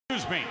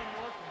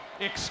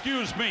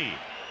Excuse me.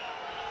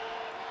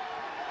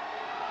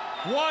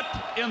 What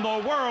in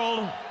the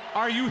world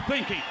are you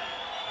thinking?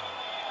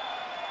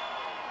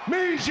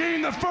 Mean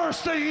Gene, the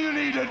first thing you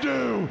need to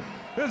do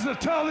is to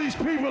tell these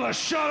people to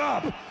shut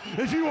up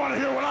if you want to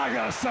hear what I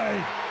gotta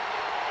say.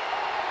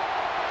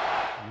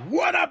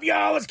 What up,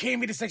 y'all? It's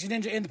KMB, the Section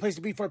Ninja, and the place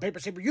to be for a Paper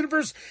Saber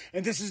universe.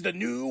 And this is the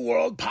New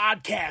World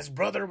Podcast,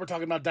 brother. We're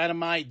talking about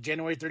Dynamite,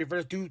 January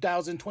 31st,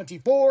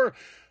 2024.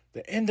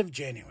 The end of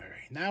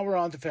January. Now we're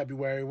on to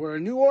February. We're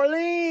in New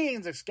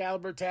Orleans.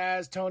 Excalibur,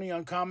 Taz, Tony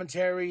on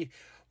commentary.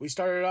 We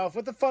started off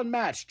with a fun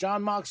match.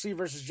 Jon Moxley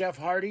versus Jeff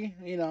Hardy.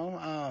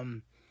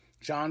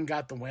 John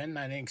got the win.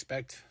 I didn't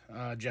expect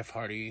Jeff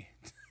Hardy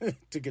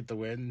to get the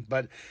win.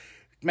 But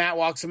Matt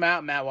walks him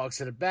out. Matt walks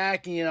to the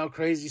back.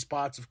 Crazy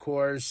spots, of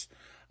course.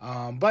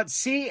 But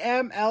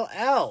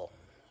CMLL,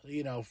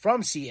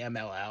 from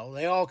CMLL,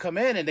 they all come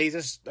in and they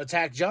just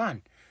attack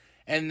John.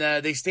 And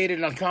they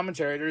stated on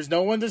commentary, there's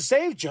no one to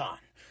save John.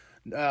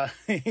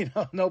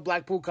 No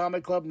Blackpool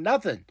Combat Club,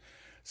 nothing.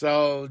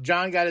 So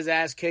John got his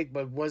ass kicked,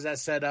 but was that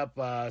set up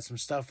some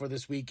stuff for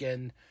this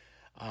weekend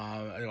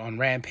on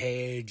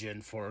Rampage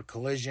and for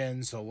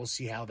Collision? So we'll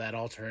see how that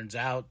all turns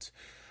out.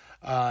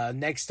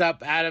 Next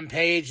up, Adam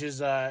Page is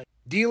a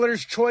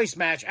dealer's choice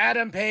match.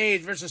 Adam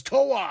Page versus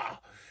Toa,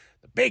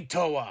 the big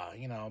Toa,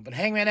 But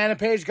Hangman Adam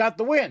Page got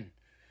the win.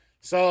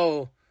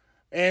 So,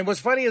 and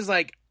what's funny is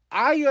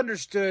I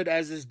understood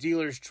as this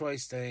dealer's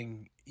choice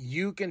thing,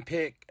 you can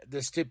pick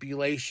the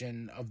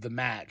stipulation of the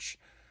match,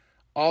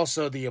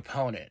 also the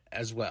opponent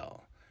as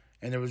well.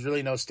 And there was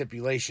really no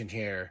stipulation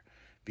here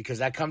because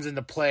that comes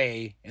into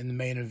play in the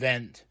main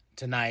event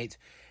tonight.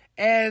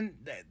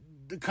 And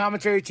the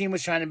commentary team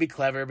was trying to be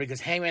clever because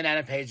Hangman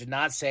Adam Page did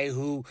not say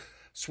who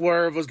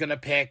Swerve was going to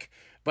pick.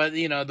 But,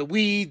 the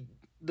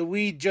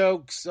weed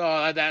jokes,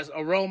 that's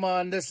aroma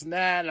and this and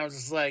that. And I was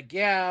just like,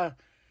 yeah,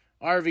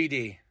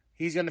 RVD.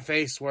 He's going to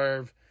face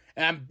Swerve.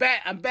 And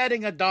I'm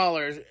betting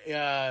 $1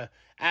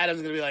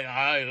 Adam's going to be like,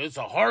 it's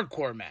a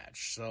hardcore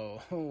match.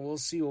 So we'll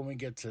see when we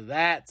get to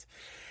that.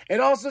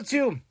 And also,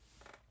 too,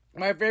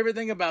 my favorite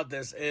thing about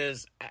this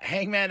is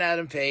Hangman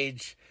Adam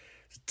Page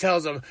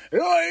tells him,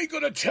 I ain't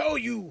going to tell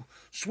you,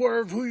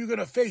 Swerve, who you're going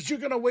to face. You're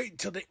going to wait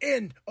till the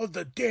end of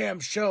the damn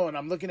show. And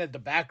I'm looking at the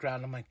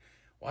background. I'm like,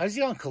 why is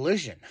he on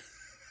Collision?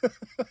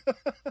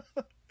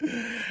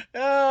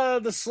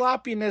 The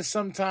sloppiness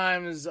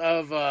sometimes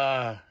of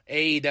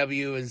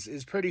AEW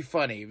is pretty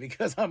funny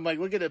because I'm like,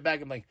 look at it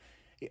back. I'm like,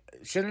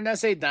 shouldn't that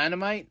say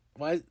Dynamite?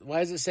 Why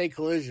does it say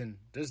Collision?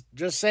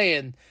 Just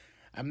saying.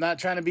 I'm not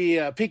trying to be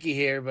picky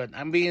here, but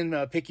I'm being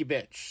a picky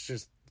bitch.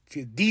 Just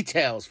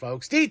details,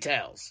 folks.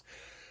 Details.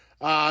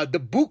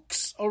 The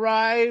Books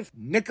arrive.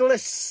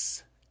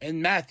 Nicholas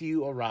and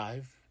Matthew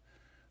arrive.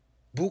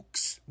 The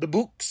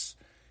Books,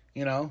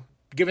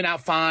 giving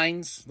out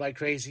fines like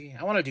crazy.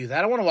 I want to do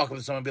that. I want to walk up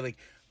to someone and be like,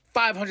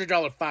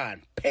 $500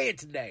 fine. Pay it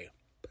today.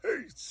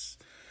 Peace.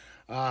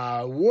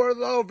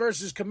 Wardlow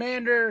versus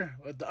Commander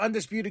with the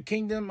Undisputed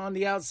Kingdom on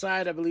the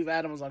outside. I believe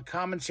Adam was on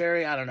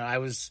commentary. I don't know. I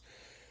was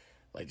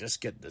like, just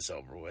get this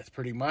over with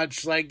pretty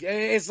much.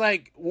 It's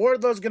like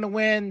Wardlow's going to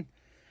win.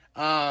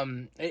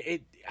 I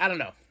don't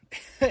know.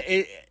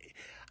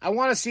 I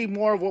want to see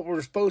more of what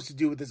we're supposed to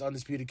do with this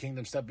Undisputed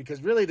Kingdom stuff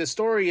because really the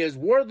story is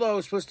Wardlow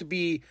is supposed to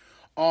be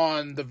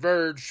on the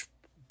verge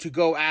to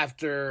go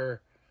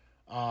after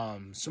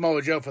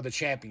Samoa Joe for the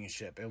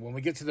championship. And when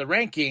we get to the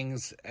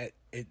rankings,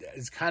 it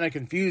is kind of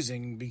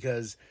confusing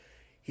because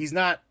he's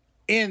not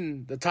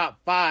in the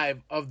top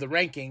 5 of the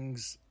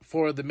rankings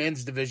for the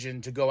men's division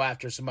to go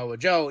after Samoa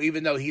Joe,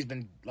 even though he's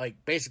been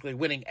basically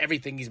winning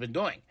everything he's been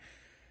doing.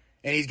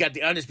 And he's got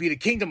the Undisputed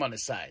Kingdom on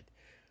his side.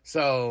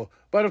 So,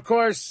 but of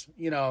course,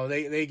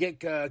 they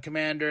get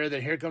Commander,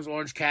 then here comes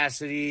Orange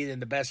Cassidy and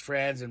the Best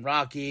Friends and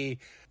Rocky.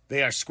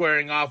 They are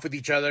squaring off with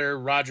each other.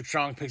 Roderick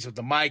Strong picks up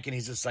the mic and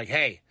he's just like,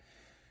 hey,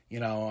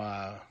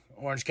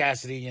 Orange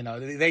Cassidy,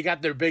 they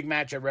got their big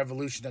match at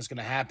Revolution that's going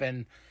to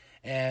happen.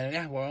 And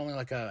yeah, we're only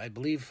I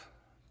believe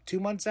 2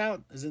 months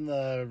out is in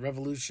the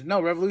Revolution. No,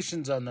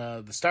 Revolution's on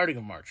the starting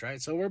of March,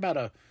 right? So we're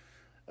about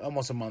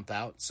almost a month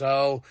out.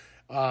 So,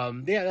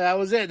 that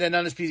was it. Then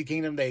Undisputed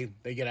Kingdom, they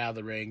get out of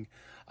the ring.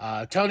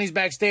 Tony's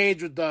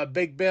backstage with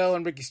Big Bill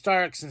and Ricky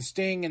Starks and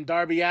Sting and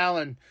Darby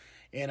Allin.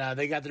 And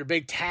they got their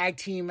big tag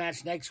team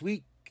match next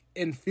week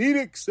in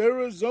Phoenix,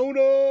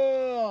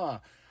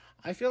 Arizona.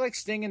 I feel like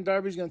Sting and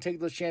Darby's going to take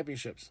those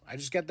championships. I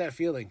just get that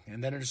feeling.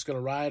 And then they're just going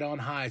to ride on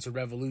high to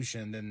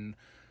Revolution and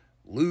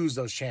lose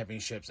those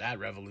championships at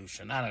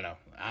Revolution. I don't know.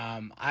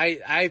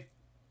 I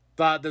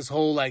thought this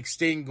whole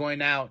Sting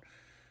going out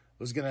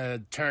was going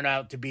to turn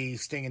out to be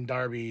Sting and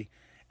Darby.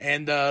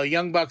 And the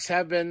Young Bucks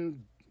have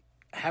been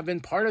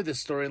part of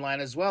this storyline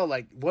as well.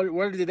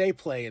 Where do they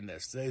play in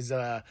this? Is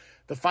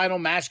the final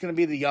match going to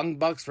be the Young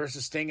Bucks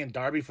versus Sting and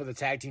Darby for the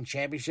tag team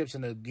championships,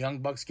 and the Young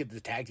Bucks get the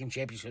tag team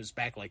championships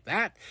back like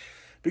that?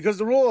 Because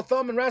the rule of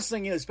thumb in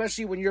wrestling,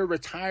 especially when you're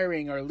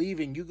retiring or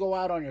leaving, you go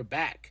out on your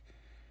back.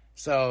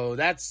 So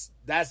that's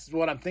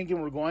what I'm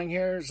thinking we're going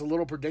here. It's a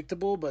little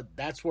predictable, but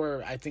that's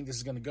where I think this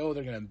is going to go.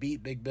 They're going to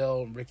beat Big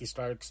Bill and Ricky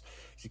Starks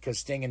because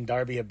Sting and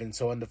Darby have been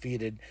so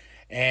undefeated.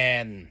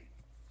 And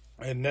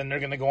then they're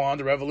going to go on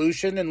to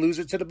Revolution and lose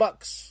it to the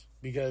Bucks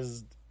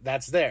because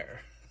that's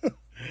there.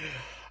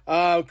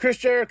 Chris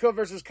Jericho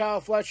versus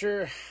Kyle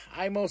Fletcher.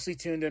 I mostly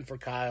tuned in for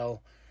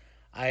Kyle.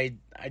 I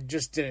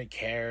just didn't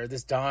care.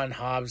 This Don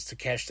Hobbs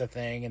Takeshita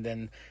thing, and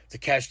then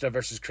Takeshita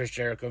versus Chris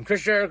Jericho. And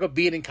Chris Jericho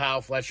beating Kyle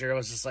Fletcher, I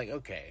was just like,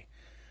 okay.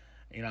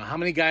 You know, how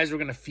many guys were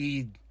going to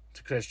feed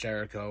to Chris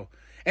Jericho?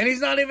 And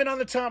he's not even on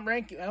the top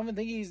rank. I don't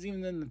think he's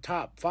even in the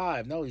top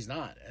 5. No, he's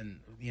not. And,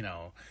 you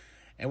know,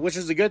 and which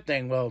is a good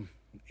thing. Well,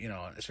 you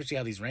know, especially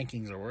how these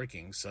rankings are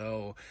working.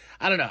 So,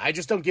 I don't know. I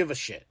just don't give a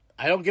shit.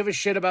 I don't give a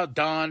shit about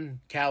Don,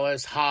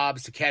 Callis,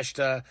 Hobbs,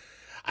 Takeshita.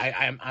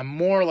 I'm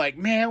more like,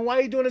 man, why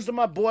are you doing this to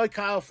my boy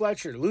Kyle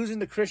Fletcher? Losing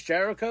to Chris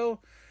Jericho?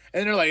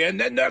 And they're like, and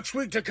then next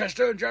week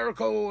Takeshita and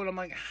Jericho. And I'm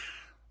like,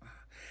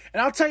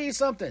 and I'll tell you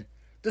something.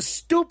 The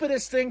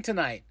stupidest thing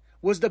tonight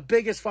was the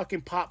biggest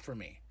fucking pop for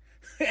me.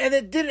 And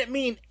it didn't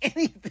mean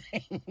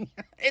anything.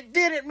 It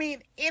didn't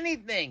mean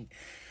anything.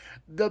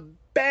 The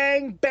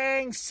Bang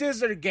Bang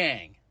Scissor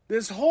Gang.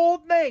 This whole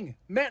thing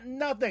meant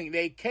nothing.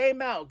 They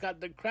came out, got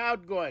the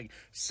crowd going.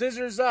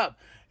 Scissors up.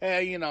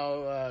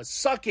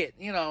 Suck it,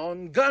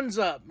 and guns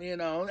up,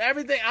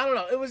 everything. I don't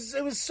know. It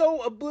was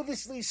so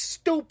obliviously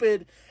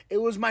stupid.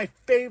 It was my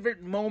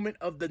favorite moment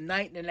of the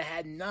night, and it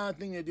had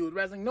nothing to do with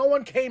wrestling. No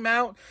one came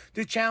out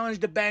to challenge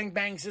the Bang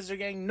Bang Scissor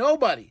Gang.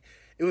 Nobody.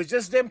 It was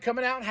just them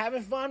coming out,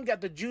 having fun,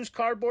 got the Juice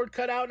cardboard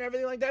cut out and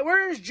everything like that.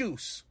 Where is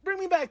Juice? Bring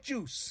me back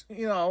Juice,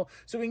 so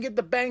we can get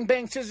the Bang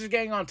Bang Scissor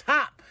Gang on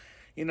top.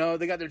 They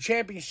got their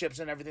championships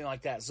and everything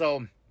like that.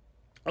 So,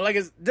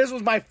 this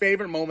was my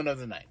favorite moment of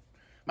the night.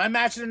 My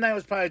match of the night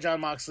was probably Jon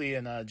Moxley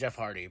and Jeff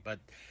Hardy, but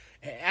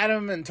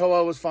Adam and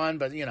Toa was fun.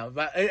 But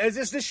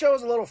this show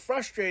is a little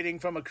frustrating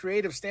from a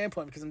creative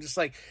standpoint because I'm just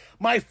like,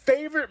 my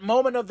favorite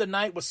moment of the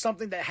night was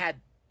something that had,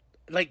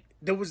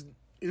 it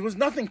was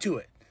nothing to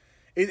it.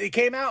 It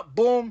came out,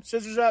 boom,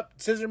 scissors up,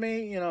 scissor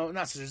me,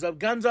 not scissors up,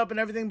 guns up and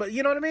everything. But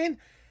you know what I mean?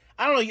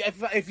 I don't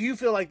know if you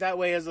feel like that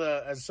way as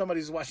somebody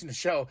who's watching the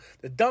show.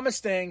 The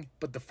dumbest thing,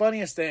 but the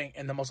funniest thing,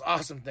 and the most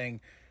awesome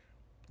thing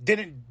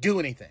didn't do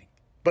anything.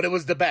 But it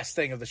was the best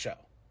thing of the show,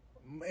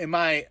 in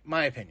my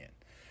opinion.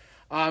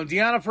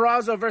 Deonna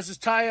Purrazzo versus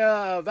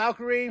Taya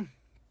Valkyrie.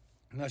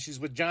 She's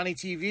with Johnny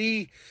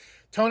TV.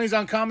 Tony's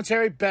on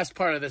commentary. Best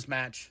part of this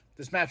match.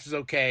 This match is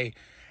okay.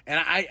 And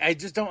I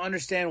just don't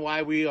understand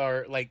why we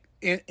are,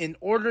 in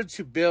order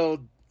to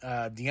build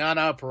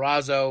Deonna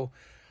Purrazzo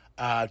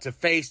to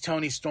face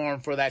Toni Storm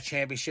for that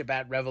championship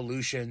at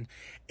Revolution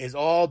is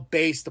all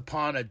based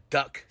upon a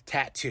duck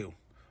tattoo.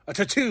 A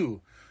tattoo,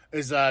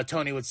 as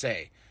Tony would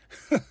say.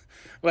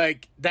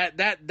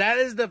 That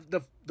is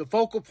the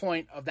focal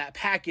point of that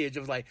package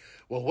of well,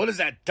 what does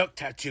that duck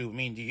tattoo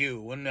mean to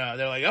you? When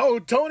they're like, oh,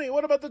 Tony,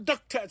 what about the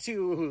duck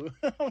tattoo?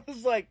 I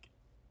was like,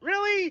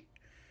 really?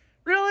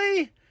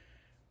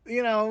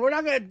 We're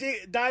not going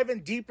to dive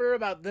in deeper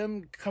about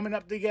them coming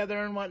up together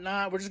and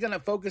whatnot. We're just going to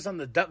focus on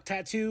the duck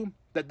tattoo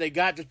that they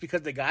got just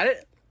because they got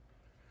it.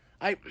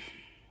 I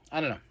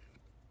don't know.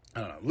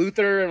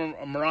 Luther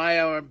and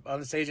Mariah are on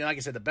the stage, and like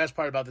I said, the best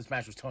part about this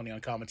match was Tony on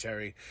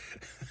commentary.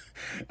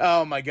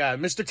 Oh my God,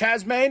 Mr.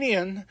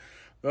 Tasmanian,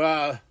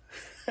 and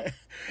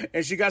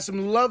she got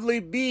some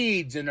lovely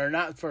beads in her,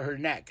 not for her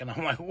neck, and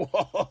I'm like,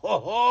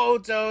 whoa,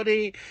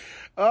 Tony,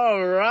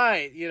 all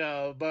right,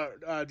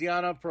 But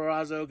Deonna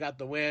Purrazzo got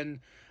the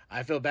win.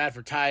 I feel bad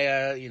for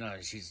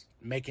Taya. She's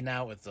making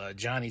out with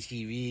Johnny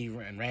TV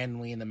and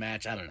randomly in the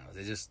match. I don't know.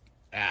 They're just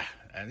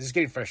I'm just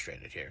getting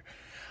frustrated here.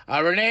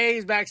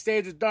 Renee's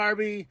backstage with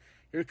Darby.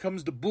 Here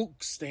comes the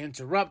Books. They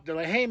interrupt. They're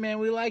like, "Hey, man,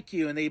 we like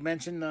you." And they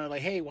mention,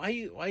 "Hey, why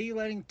are you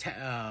letting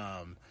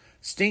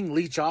Sting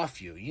leech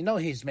off you?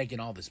 He's making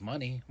all this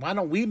money. Why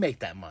don't we make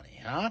that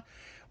money, huh?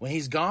 When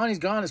he's gone.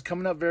 It's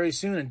coming up very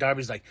soon." And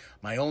Darby's like,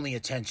 "My only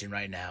attention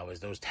right now is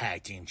those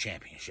tag team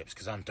championships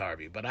because I'm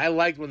Darby." But I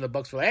liked when the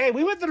Bucks were like, "Hey,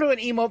 we went through an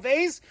emo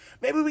phase.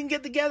 Maybe we can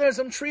get together in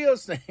some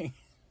trios thing.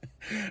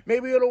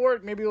 Maybe it'll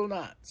work. Maybe it'll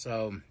not."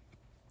 So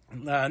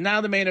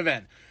now the main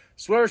event.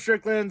 Swerve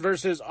Strickland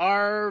versus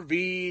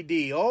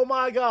RVD. Oh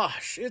my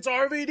gosh, it's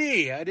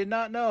RVD. I did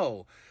not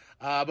know.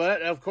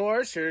 But of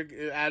course, here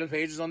Adam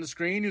Page is on the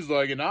screen. He's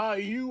like,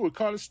 you were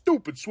kind of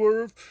stupid,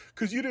 Swerve,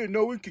 because you didn't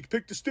know we could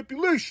pick the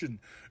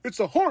stipulation. It's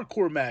a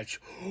hardcore match.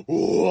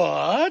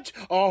 What?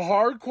 A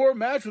hardcore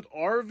match with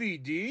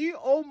RVD?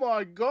 Oh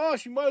my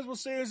gosh, you might as well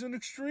say it's an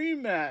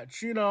extreme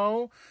match,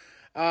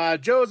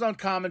 Joe's on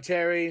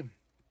commentary.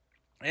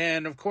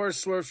 And, of course,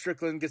 Swerve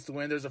Strickland gets the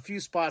win. There's a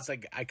few spots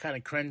I kind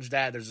of cringed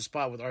at. There's a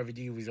spot with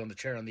RVD where he's on the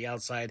chair on the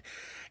outside,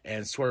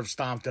 and Swerve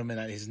stomped him, and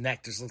his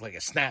neck just looked like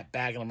a snap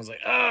back, and I was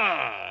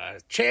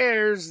like,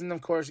 chairs. And,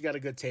 of course, you got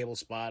a good table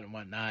spot and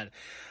whatnot.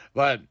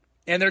 And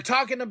they're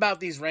talking about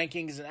these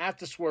rankings, and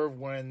after Swerve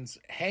wins,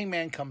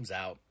 Hangman comes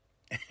out.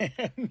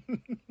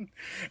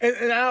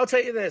 and I'll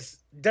tell you this,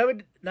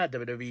 not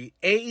WWE,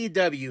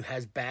 AEW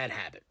has bad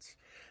habits.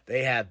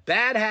 They have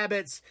bad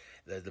habits.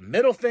 The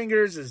middle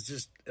fingers is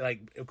just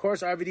like, of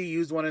course, RVD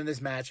used one in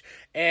this match,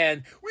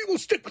 and we will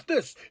stick with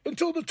this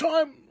until the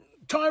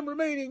time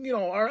remaining,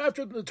 or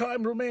after the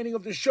time remaining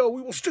of the show,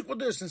 we will stick with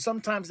this. And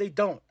sometimes they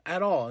don't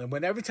at all. And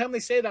when every time they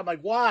say that, I'm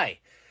like, why?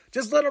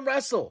 Just let them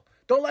wrestle.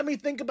 Don't let me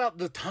think about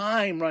the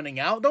time running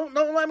out. Don't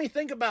let me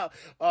think about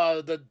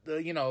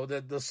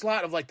the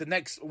slot of like the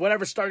next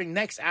whatever starting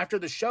next after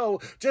the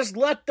show. Just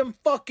let them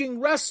fucking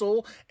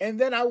wrestle, and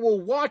then I will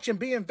watch and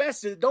be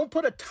invested. Don't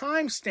put a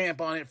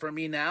timestamp on it for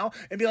me now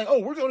and be like, oh,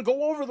 we're going to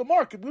go over the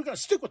mark. We're going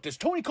to stick with this.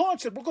 Tony Khan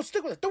said we're going to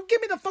stick with it. Don't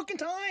give me the fucking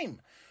time.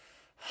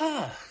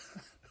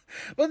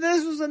 But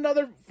this was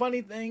another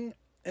funny thing.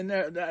 And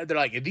they're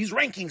like, these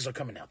rankings are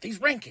coming out. These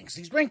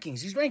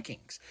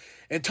rankings.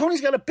 And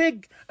Tony's got a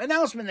big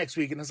announcement next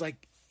week. And it's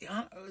like,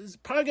 it's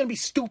probably going to be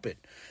stupid.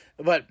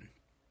 But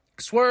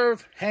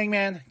Swerve,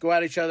 Hangman go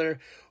at each other.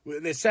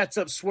 It sets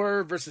up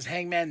Swerve versus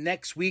Hangman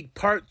next week,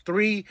 part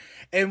 3.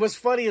 And what's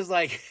funny is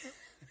like,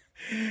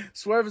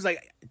 Swerve is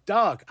like,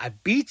 dog, I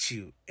beat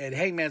you. And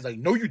Hangman's like,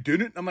 no, you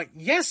didn't. I'm like,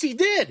 yes, he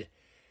did.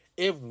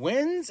 If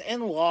wins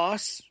and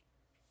loss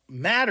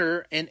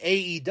matter in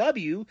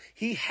AEW,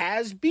 he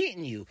has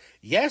beaten you.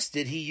 Yes,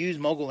 did he use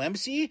Mogul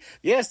MC?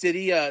 Yes, did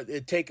he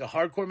take a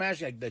hardcore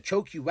match like to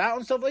choke you out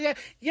and stuff like that?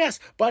 Yes,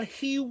 but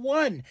he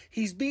won.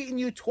 He's beaten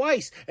you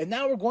twice, and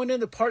now we're going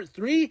into part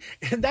 3,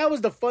 and that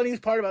was the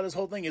funniest part about this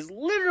whole thing is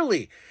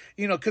literally,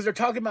 because they're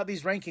talking about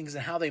these rankings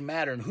and how they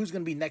matter and who's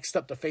going to be next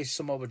up to face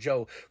Samoa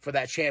Joe for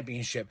that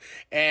championship.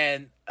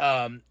 And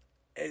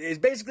it's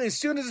basically as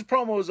soon as this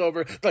promo is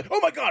over, like, oh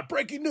my God,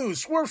 breaking news,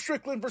 Swerve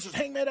Strickland versus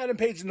Hangman Adam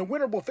Page, and the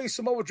winner will face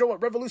Samoa Joe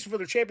at Revolution for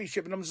their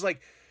championship. And I'm just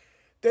like,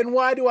 then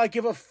why do I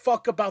give a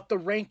fuck about the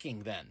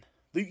ranking then?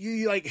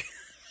 You like,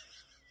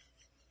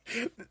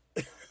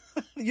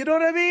 you know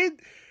what I mean?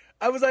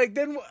 I was like,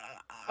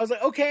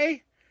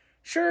 okay,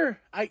 sure,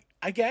 I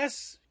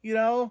guess,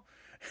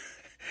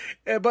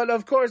 But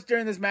of course,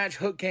 during this match,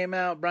 Hook came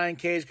out, Brian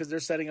Cage, because they're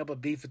setting up a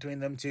beef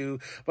between them two.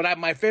 But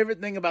my favorite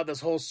thing about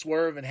this whole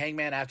Swerve and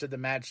Hangman after the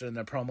match and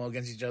the promo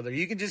against each other,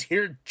 you can just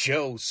hear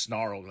Joe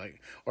snarl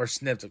or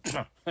sniff,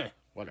 like,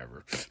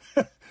 whatever.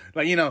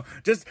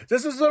 Just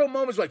those little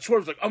moments like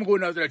Swerve's like, I'm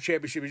going after that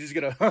championship. You just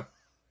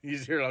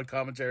hear it on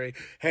commentary.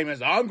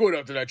 Hangman's like, I'm going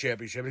after that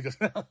championship. He goes,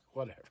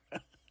 whatever.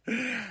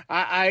 If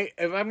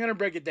I'm gonna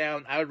break it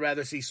down, I would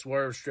rather see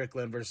Swerve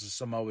Strickland versus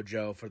Samoa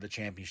Joe for the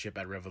championship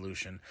at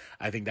Revolution.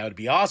 I think that would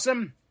be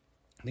awesome.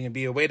 I think it'd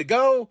be a way to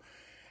go.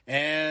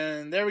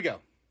 And there we go.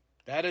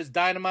 That is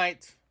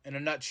Dynamite in a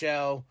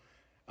nutshell.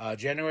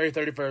 January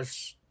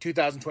 31st,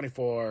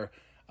 2024.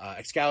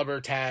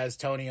 Excalibur, Taz,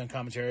 Tony on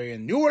commentary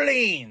in New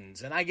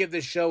Orleans. And I give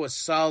this show a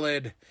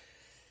solid,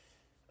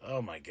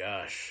 oh my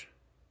gosh,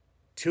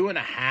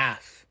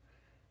 2.5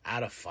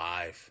 out of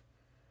 5.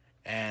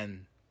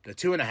 And the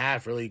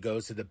 2.5 really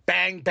goes to the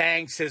Bang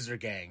Bang Scissor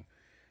Gang.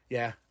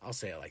 Yeah, I'll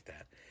say it like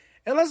that.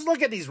 And let's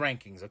look at these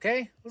rankings,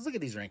 okay? Let's look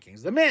at these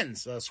rankings. The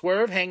men's,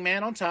 Swerve,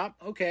 Hangman on top,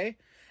 okay.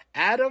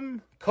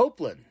 Adam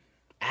Copeland.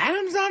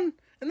 Adam's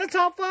in the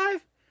top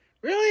 5?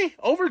 Really?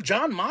 Over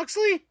John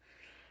Moxley?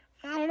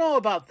 I don't know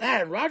about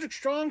that. Roderick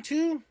Strong,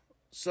 too?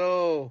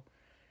 So,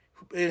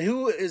 and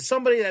who is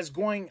somebody that's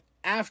going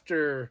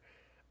after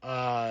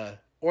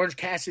Orange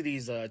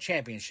Cassidy's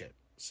championship?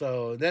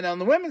 So, then on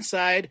the women's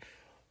side,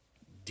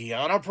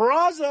 Deonna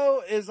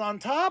Purrazzo is on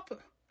top?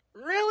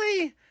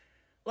 Really?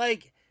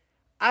 Like,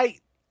 and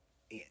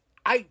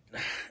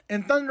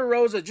Thunder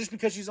Rosa, just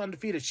because she's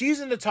undefeated, she's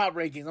in the top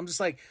rankings. I'm just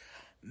like,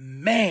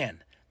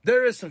 man,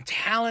 there is some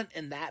talent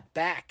in that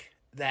back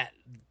that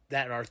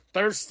are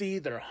thirsty,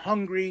 they're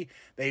hungry,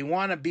 they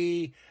want to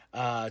be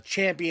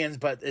champions,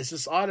 but it's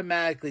just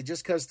automatically,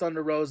 just because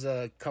Thunder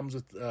Rosa comes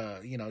with,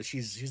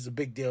 she's a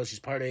big deal, she's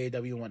part of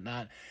AEW and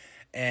whatnot,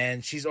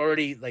 and she's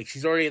already at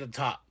the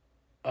top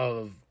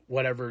of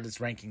whatever this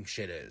ranking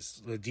shit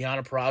is. With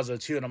Deonna Purrazzo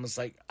too, and I'm just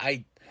like,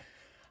 I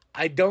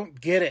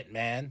don't get it,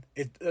 man.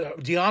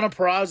 Deonna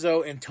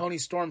Purrazzo and Tony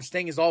Storm's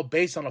thing is all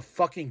based on a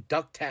fucking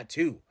duck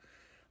tattoo.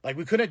 Like,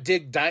 we couldn't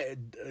dig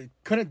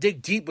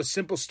deep with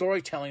simple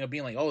storytelling of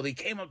being like, oh, they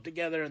came up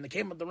together and they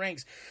came up the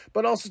ranks.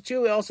 But also,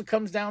 too, it also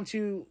comes down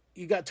to,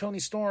 you got Tony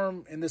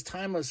Storm and this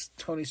timeless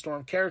Tony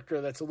Storm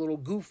character that's a little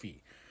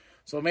goofy.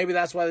 So maybe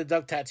that's why the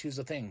duck tattoo's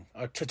a thing.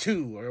 Or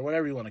tattoo, or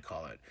whatever you want to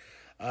call it.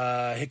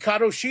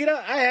 Hikaru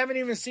Shida, I haven't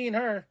even seen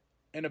her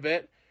in a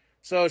bit.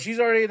 So she's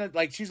already,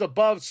 she's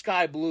above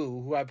Sky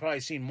Blue, who I've probably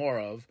seen more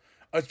of.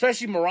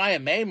 Especially Mariah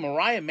May.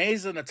 Mariah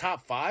May's in the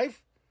top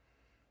 5?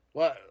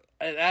 Well,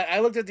 I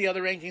looked at the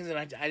other rankings and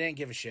I didn't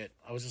give a shit.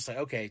 I was just like,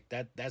 okay,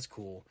 that's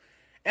cool.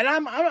 And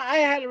I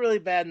had a really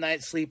bad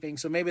night sleeping,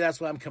 so maybe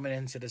that's why I'm coming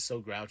into this so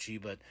grouchy.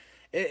 But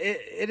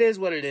it is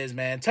what it is,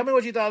 man. Tell me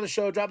what you thought of the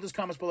show. Drop those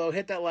comments below.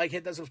 Hit that like.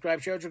 Hit that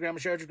subscribe. Share it with your grandma.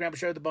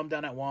 Share the bum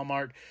down at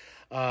Walmart.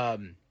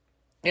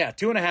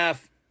 2.5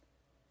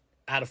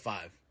 out of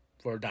 5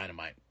 for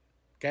Dynamite.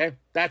 Okay,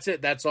 that's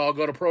it. That's all.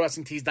 Go to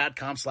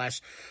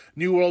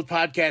ProWrestlingTees.com/New World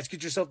Podcast.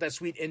 Get yourself that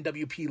sweet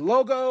nWp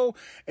logo.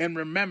 And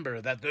remember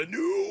that the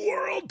New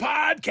World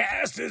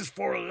Podcast is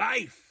for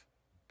life.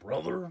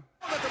 brother.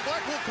 That the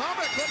Blackpool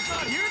Combat Club's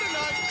not here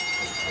tonight.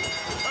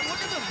 And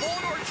look at this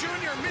Voldor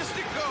Jr.,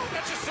 Mystico,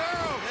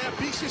 Hechicero. Yeah,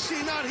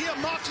 BCC not here.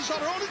 Mox is on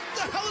her own. What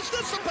the hell is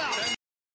this?